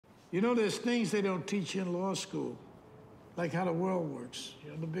You know, there's things they don't teach you in law school, like how the world works,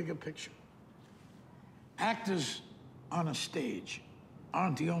 you know, the bigger picture. Actors on a stage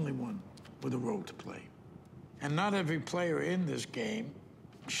aren't the only one with a role to play. And not every player in this game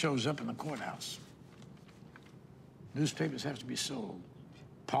shows up in the courthouse. Newspapers have to be sold.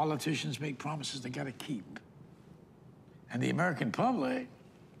 Politicians make promises they gotta keep. And the American public,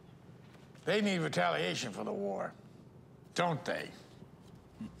 they need retaliation for the war, don't they?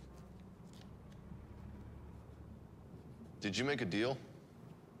 Did you make a deal?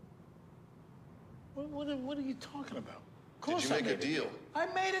 What are you talking about? Of course Did you make a deal? I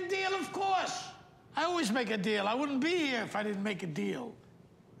made a deal, of course. I always make a deal. I wouldn't be here if I didn't make a deal.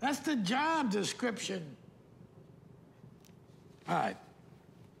 That's the job description. All right.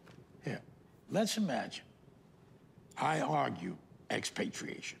 Here, let's imagine I argue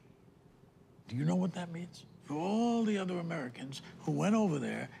expatriation. Do you know what that means? For all the other Americans who went over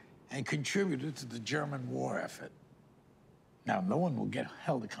there and contributed to the German war effort. Now, no one will get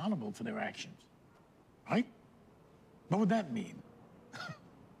held accountable for their actions, right? What would that mean?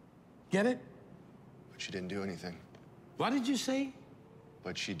 Get it? But she didn't do anything. What did you say?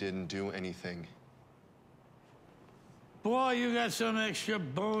 But she didn't do anything. Boy, you got some extra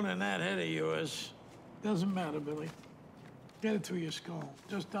bone in that head of yours. Doesn't matter, Billy. Get it through your skull.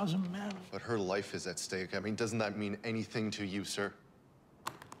 Just doesn't matter. But her life is at stake. I mean, doesn't that mean anything to you, sir?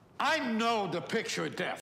 I know the picture of death.